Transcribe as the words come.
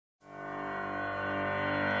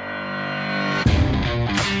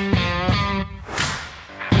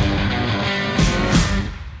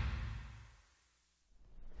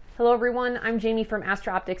Hello everyone, I'm Jamie from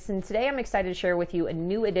Astra Optix, and today I'm excited to share with you a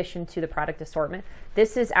new addition to the product assortment.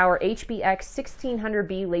 This is our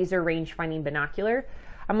HBX1600B laser range finding binocular.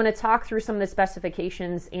 I'm going to talk through some of the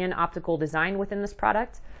specifications and optical design within this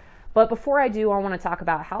product. But before I do, I want to talk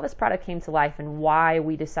about how this product came to life and why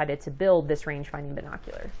we decided to build this range finding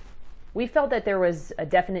binocular. We felt that there was a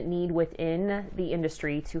definite need within the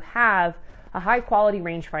industry to have a high quality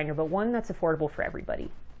rangefinder, but one that's affordable for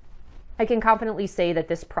everybody. I can confidently say that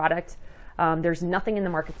this product, there's nothing in the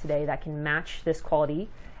market today that can match this quality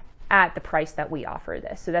at the price that we offer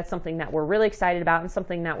this. So that's something that we're really excited about and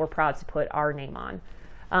something that we're proud to put our name on.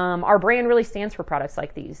 Our brand really stands for products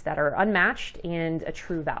like these that are unmatched and a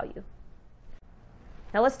true value.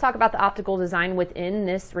 Now let's talk about the optical design within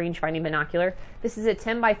this range-finding binocular. This is a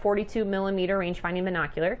 10 by 42 millimeter range-finding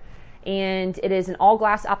binocular, and it is an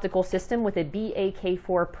all-glass optical system with a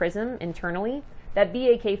BAK4 prism internally. That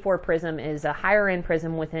BAK4 prism is a higher end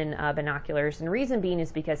prism within binoculars, and the reason being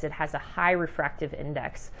is because it has a high refractive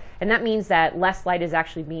index, and that means that less light is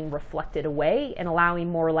actually being reflected away and allowing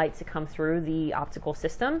more light to come through the optical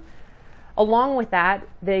system. Along with that,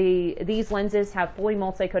 these lenses have fully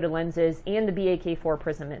multi-coated lenses, and the BAK4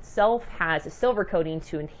 prism itself has a silver coating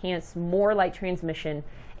to enhance more light transmission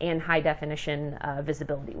and high definition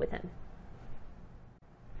visibility within.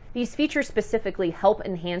 These features specifically help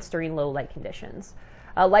enhance during low light conditions.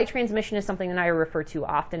 Light transmission is something that I refer to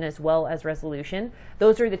often, as well as resolution.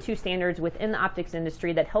 Those are the two standards within the optics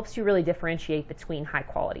industry that helps you really differentiate between high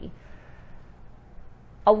quality.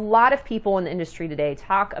 A lot of people in the industry today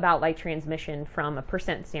talk about light transmission from a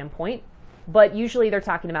percent standpoint, but usually they're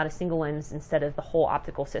talking about a single lens instead of the whole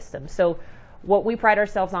optical system. So what we pride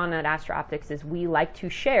ourselves on at Astra Optix is we like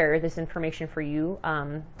to share this information for you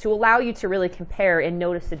to allow you to really compare and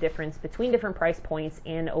notice the difference between different price points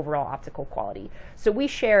and overall optical quality. So we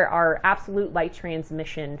share our absolute light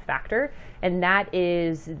transmission factor, and that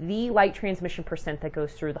is the light transmission percent that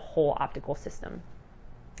goes through the whole optical system.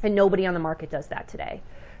 And nobody on the market does that today.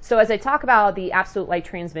 So as I talk about the absolute light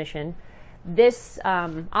transmission, this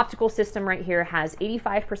optical system right here has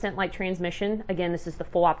 85% light transmission. Again, this is the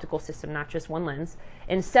full optical system, not just one lens,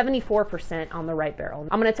 and 74% on the right barrel.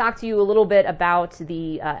 I'm going to talk to you a little bit about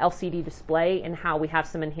the LCD display and how we have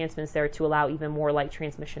some enhancements there to allow even more light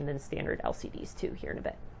transmission than standard LCDs too here in a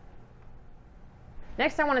bit.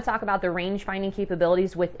 Next, I want to talk about the range finding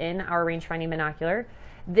capabilities within our range finding binocular.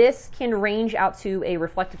 This can range out to a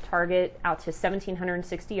reflective target out to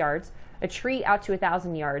 1,760 yards, a tree out to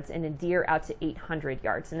 1,000 yards, and a deer out to 800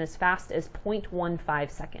 yards, and as fast as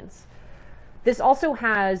 0.15 seconds. This also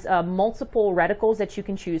has multiple reticles that you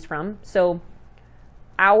can choose from. So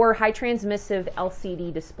our high transmissive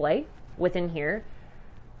LCD display within here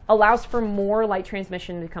allows for more light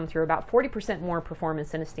transmission to come through, about 40% more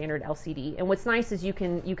performance than a standard LCD. And what's nice is you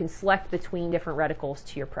can select between different reticles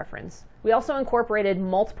to your preference. We also incorporated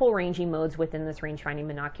multiple ranging modes within this range-finding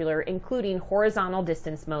binocular, including horizontal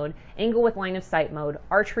distance mode, angle with line of sight mode,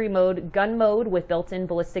 archery mode, gun mode with built-in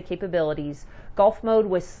ballistic capabilities, golf mode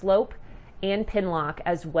with slope and pin lock,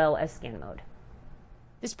 as well as scan mode.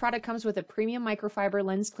 This product comes with a premium microfiber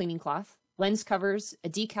lens cleaning cloth, lens covers, a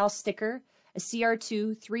decal sticker, a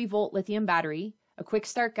CR2 3-volt lithium battery, a quick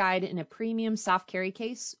start guide, and a premium soft carry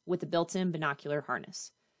case with a built-in binocular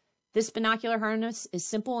harness. This binocular harness is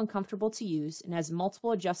simple and comfortable to use and has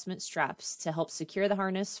multiple adjustment straps to help secure the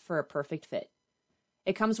harness for a perfect fit.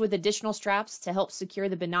 It comes with additional straps to help secure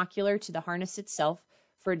the binocular to the harness itself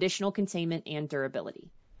for additional containment and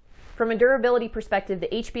durability. From a durability perspective, the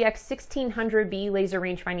HBX1600B laser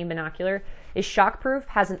range-finding binocular is shockproof,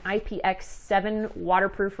 has an IPX7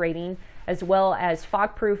 waterproof rating, as well as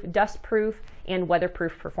fog-proof, dust-proof, and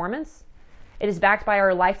weatherproof performance. It is backed by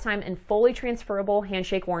our lifetime and fully transferable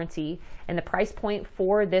handshake warranty, and the price point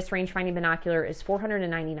for this range-finding binocular is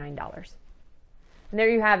 $499. And there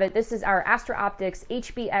you have it. This is our Astra Optix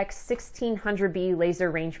HBX1600B laser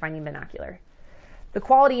range-finding binocular. The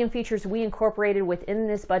quality and features we incorporated within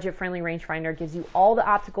this budget-friendly rangefinder gives you all the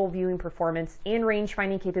optical viewing performance and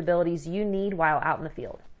range-finding capabilities you need while out in the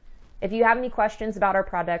field. If you have any questions about our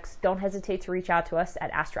products, don't hesitate to reach out to us at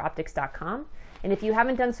AstraOptix.com. And if you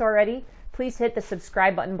haven't done so already, please hit the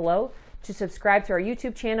subscribe button below to subscribe to our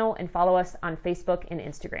YouTube channel and follow us on Facebook and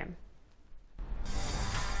Instagram.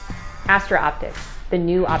 Astra Optix, the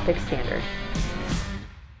new optics standard.